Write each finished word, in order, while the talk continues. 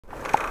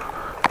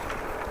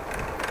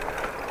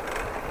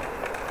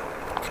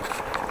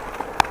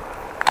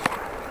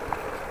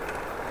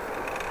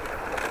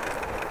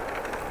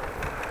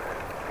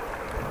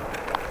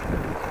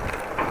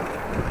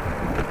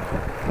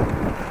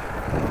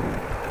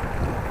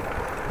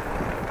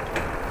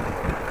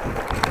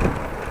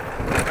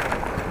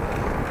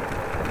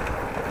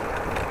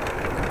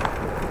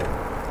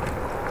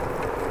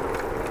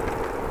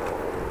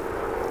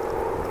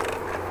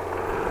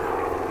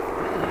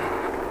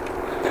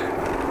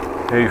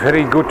A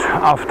very good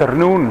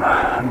afternoon,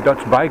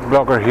 Dutch bike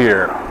blogger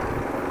here,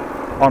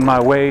 on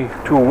my way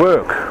to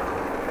work.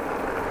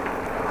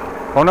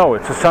 Oh no,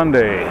 it's a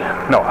Sunday.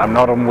 No, I'm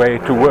not on my way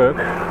to work.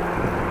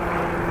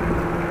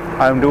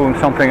 I'm doing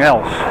something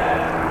else.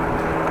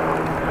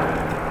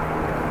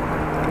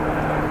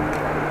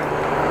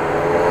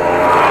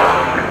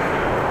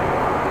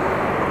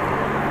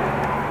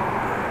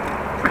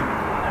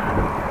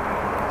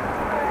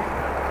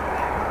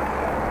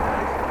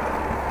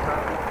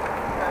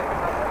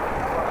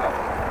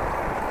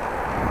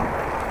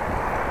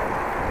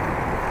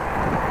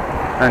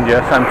 And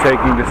yes, I'm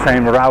taking the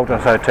same route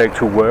as I take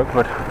to work,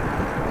 but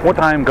what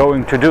I'm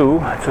going to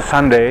do, it's a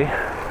Sunday,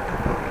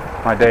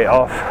 my day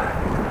off.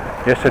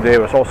 Yesterday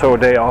was also a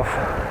day off.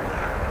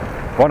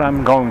 What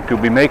I'm going to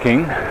be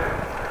making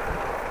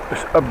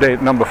is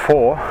update number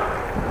 4.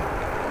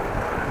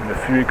 The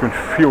frequent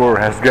viewer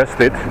has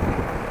guessed it.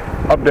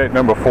 Update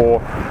number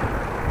 4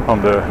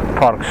 on the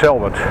Park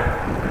Selwerd.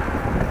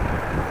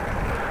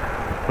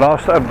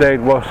 Last update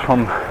was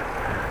from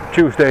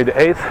Tuesday the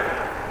 8th.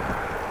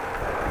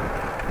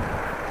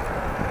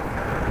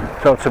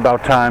 So it's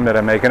about time that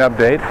I make an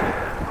update,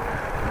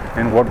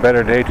 and what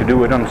better day to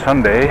do it on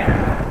Sunday.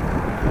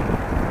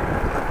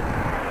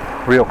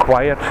 Real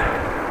quiet,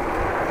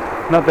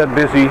 not that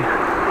busy.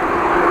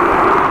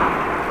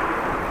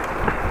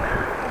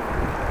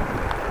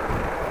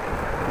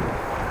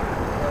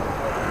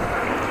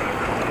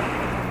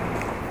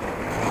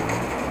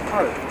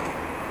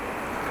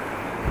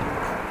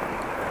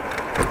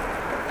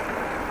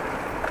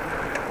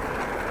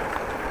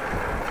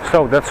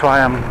 So that's why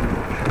I'm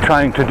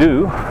trying to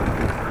do.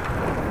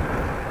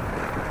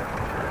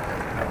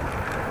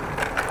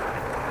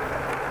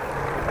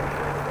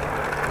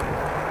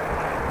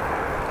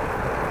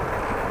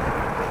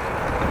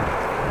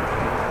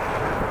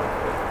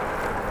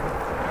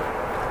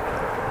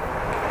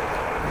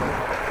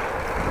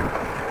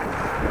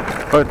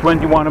 But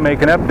when you want to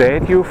make an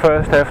update, you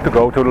first have to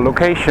go to the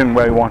location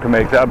where you want to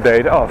make the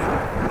update of.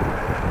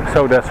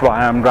 So that's why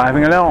I'm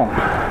driving along.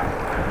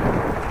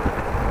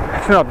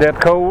 It's not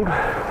that cold,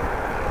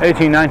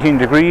 18-19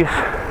 degrees,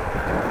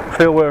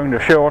 still wearing the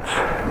shorts,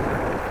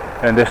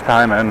 and this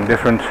time a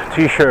different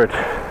t-shirt.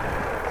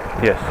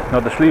 Yes,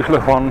 not the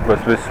sleeveless one,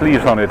 but with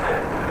sleeves on it.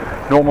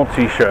 Normal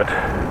t-shirt.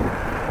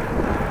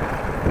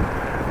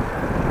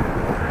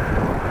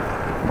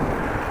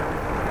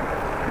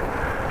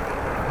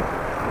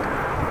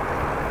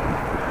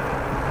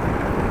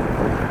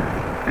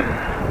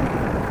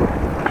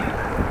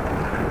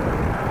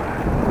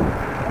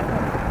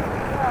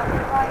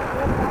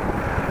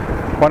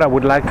 What I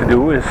would like to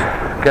do is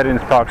get in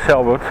Park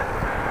Selwerd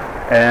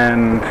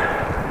and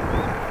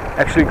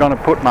actually gonna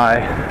put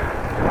my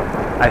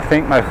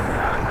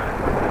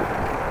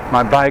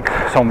bike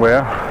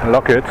somewhere,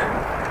 lock it,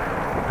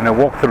 and I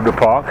walk through the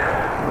park.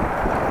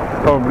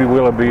 Probably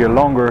will be a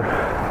longer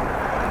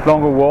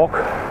walk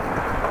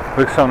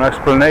with some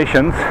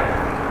explanations.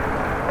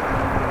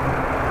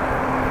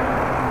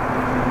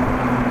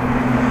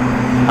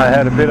 I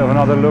had a bit of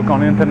another look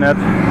on the internet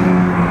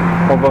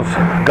what was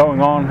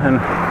going on and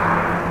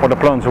what the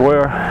plans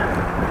were.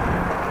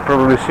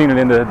 Probably seen it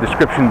in the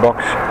description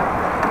box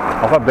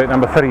of update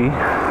number 3.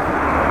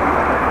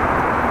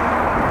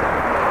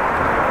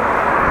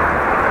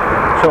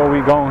 So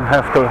we're going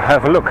to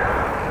have a look.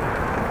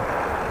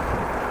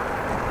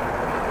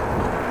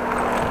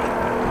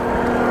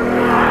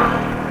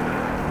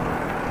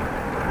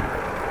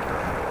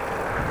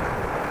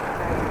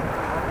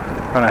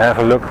 Gonna have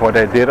a look what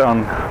they did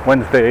on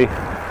Wednesday,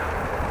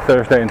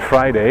 Thursday and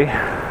Friday.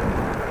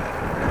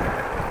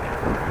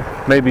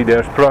 Maybe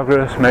there's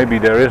progress, maybe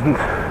there isn't.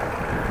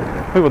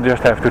 We will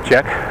just have to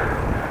check.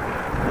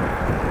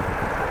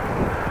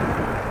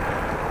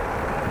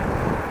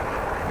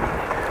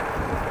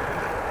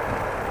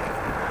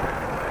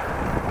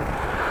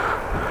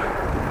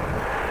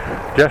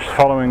 Just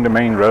following the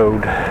main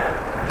road.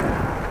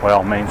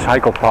 Well, main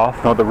cycle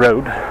path, not the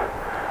road.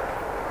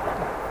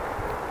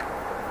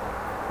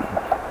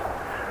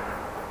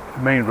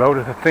 The main road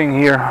is a thing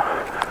here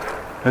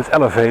that's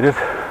elevated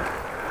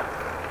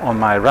on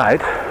my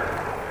right.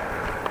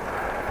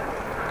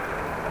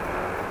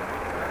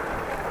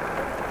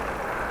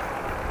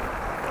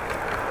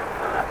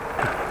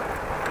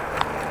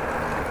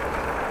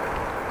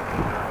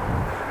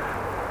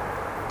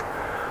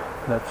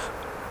 Let's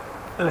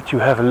let you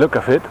have a look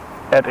at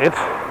it.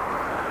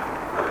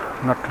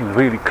 Not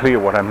really clear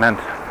what I meant,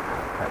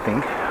 I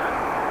think.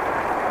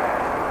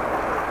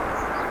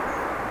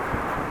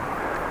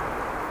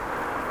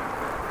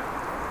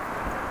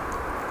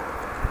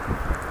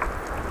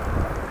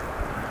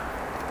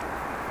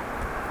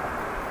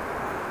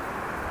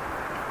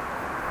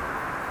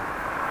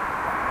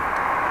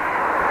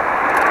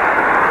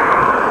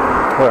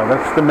 Well,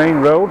 that's the main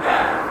road.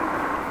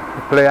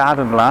 The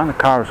Plattegrond. The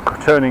car is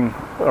turning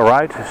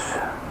right, is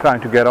trying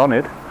to get on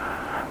it.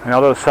 On the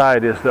other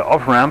side is the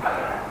off-ramp.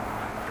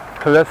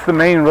 So that's the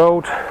main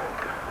road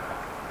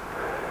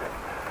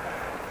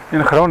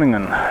in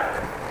Groningen.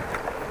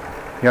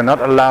 You're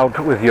not allowed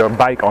with your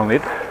bike on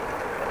it.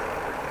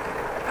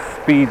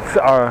 speeds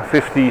are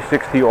 50,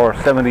 60 or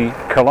 70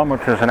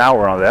 kilometers an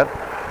hour on that.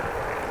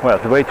 Well,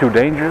 it's way too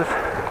dangerous.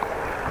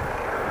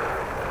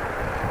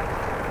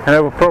 And I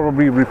will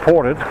probably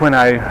report it when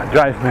I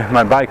drive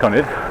my bike on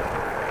it.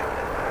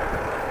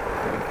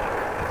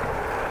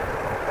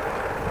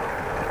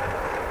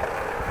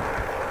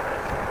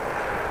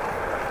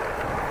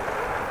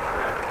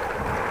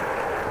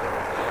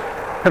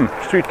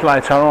 Street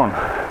lights are on.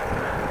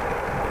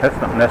 That's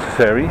not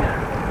necessary.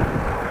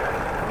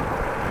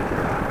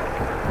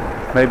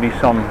 Maybe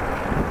some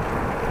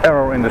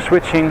error in the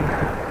switching.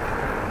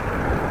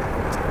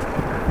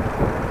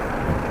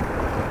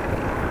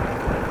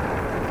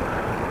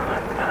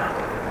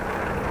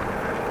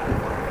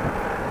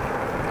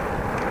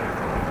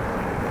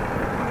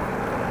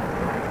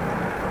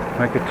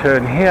 Make a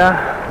turn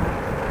here.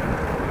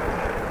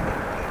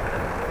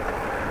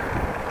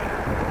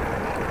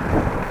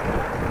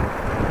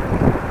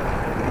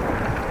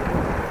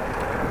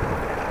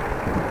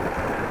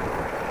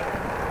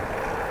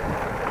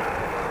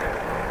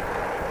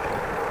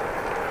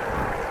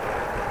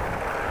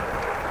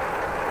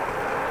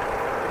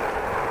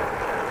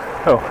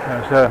 Oh,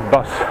 there's a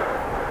bus.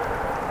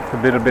 It's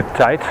a bit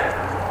tight.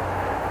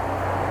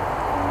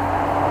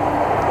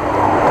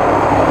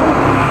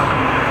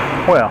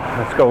 Well,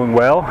 it's going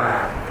well.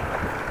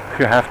 If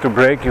you have to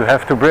brake, you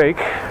have to brake.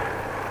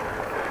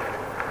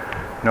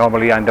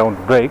 Normally I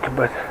don't brake,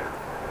 but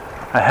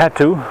I had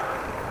to.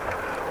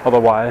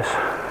 Otherwise,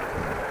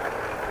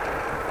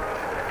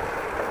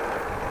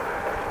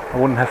 I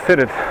wouldn't have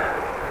fitted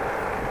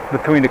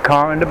between the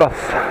car and the bus.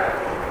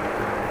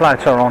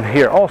 Lights are on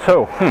here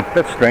also.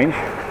 That's strange.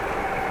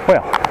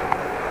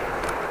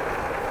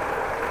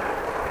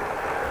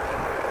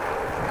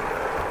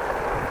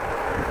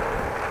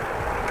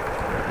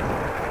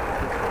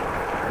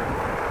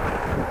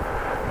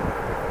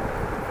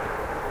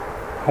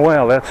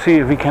 Well, let's see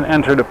if we can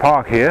enter the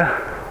park here.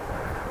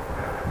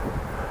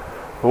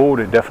 Oh,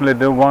 they definitely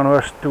don't want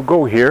us to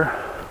go here.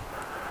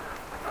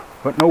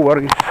 But no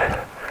worries.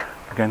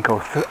 We can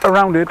go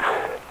around it.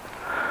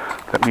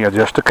 Let me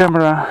adjust the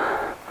camera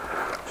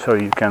so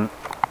you can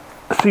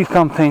see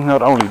something,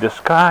 not only the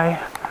sky.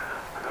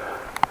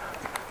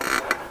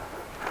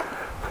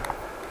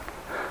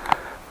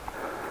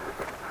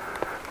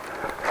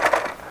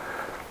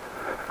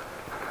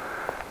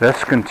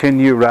 Let's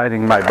continue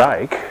riding my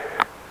bike.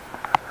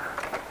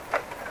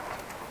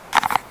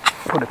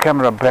 Put the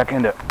camera back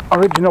in the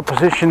original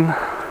position,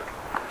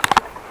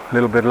 a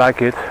little bit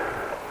like it.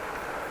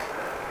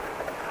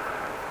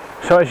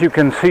 So as you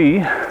can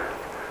see,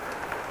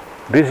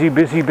 busy,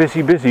 busy,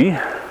 busy, busy.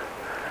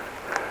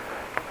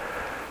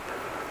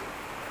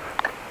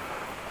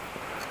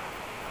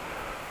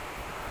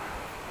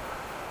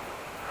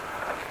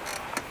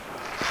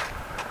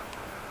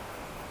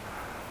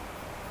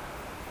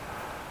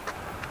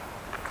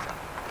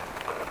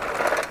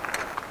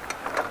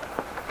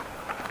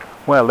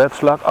 Well,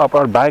 let's lock up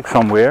our bike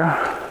somewhere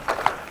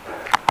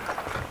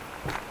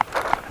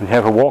and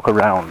have a walk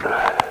around.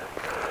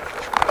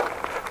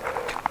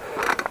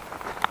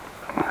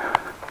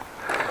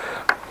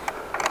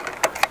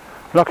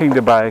 Locking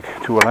the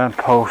bike to a lamp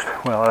post,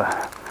 well,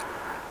 a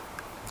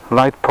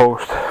light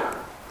post,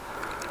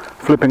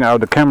 flipping out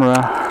the camera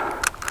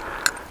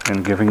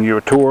and giving you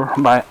a tour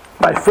by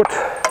foot.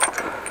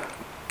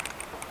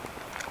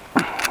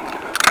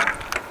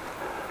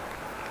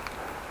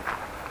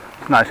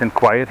 Nice and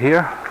quiet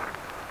here,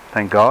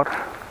 thank God.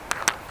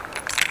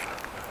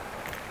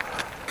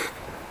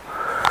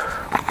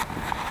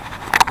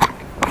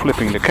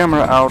 Flipping the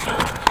camera out,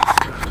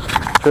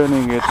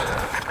 turning it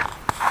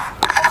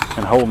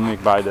and holding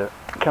it by the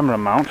camera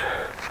mount.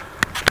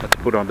 Let's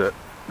put on the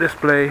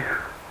display.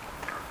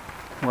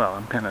 Well,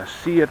 I'm gonna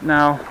see it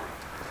now.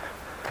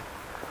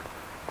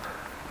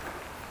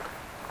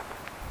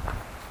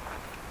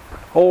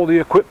 All the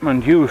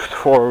equipment used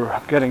for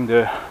getting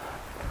the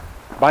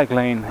bike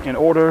lane in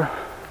order.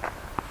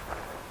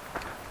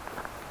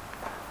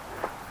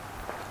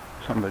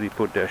 Somebody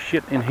put their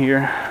shit in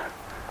here.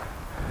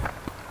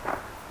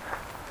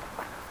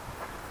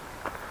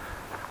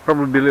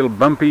 Probably a little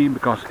bumpy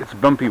because it's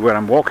bumpy where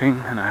I'm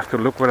walking and I have to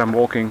look where I'm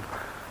walking,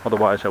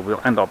 otherwise I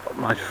will end up on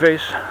my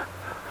face,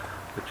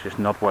 which is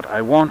not what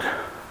I want.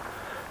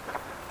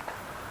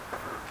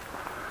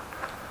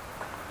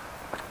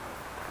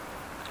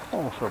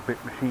 Also a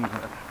big machine.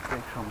 Let's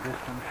take some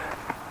distance.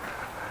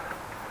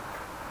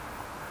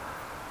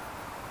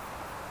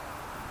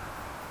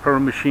 For a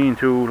machine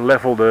to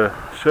level the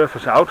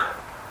surface out.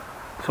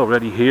 It's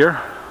already here.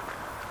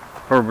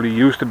 Probably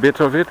used a bit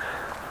of it.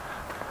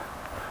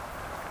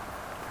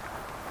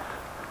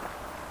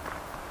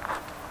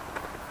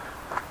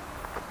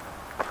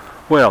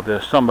 Well,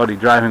 there's somebody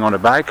driving on a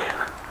bike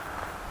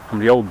on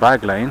the old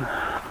bike lane.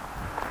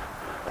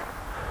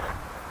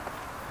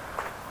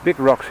 Big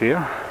rocks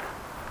here.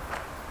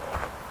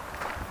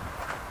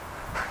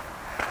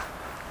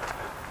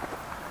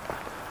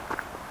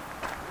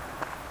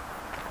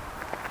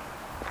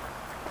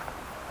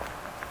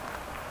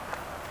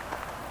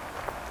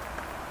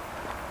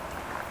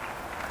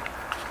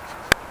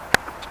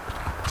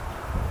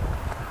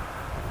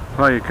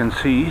 Well, you can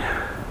see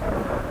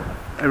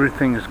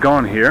everything is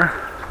gone here,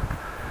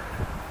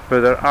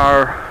 but there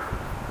are,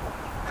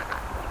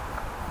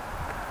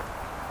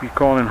 we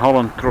call in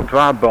Holland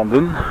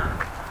trottoirbanden,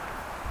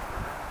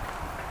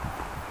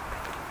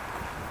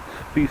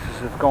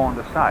 pieces that go on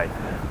the side.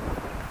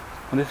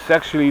 And this is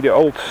actually the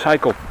old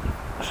cycle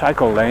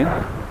lane,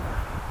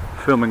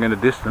 filming in the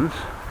distance.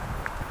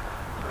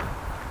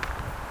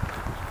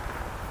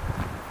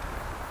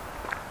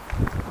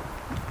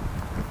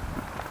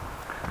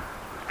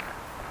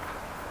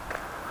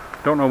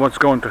 Don't know what's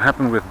going to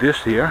happen with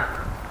this here,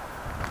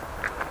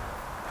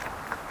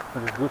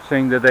 but it's a good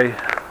thing that they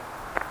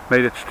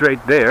made it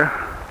straight there.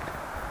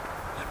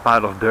 It's a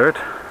pile of dirt.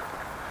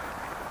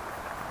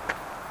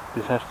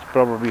 This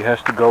probably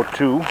has to go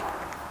too.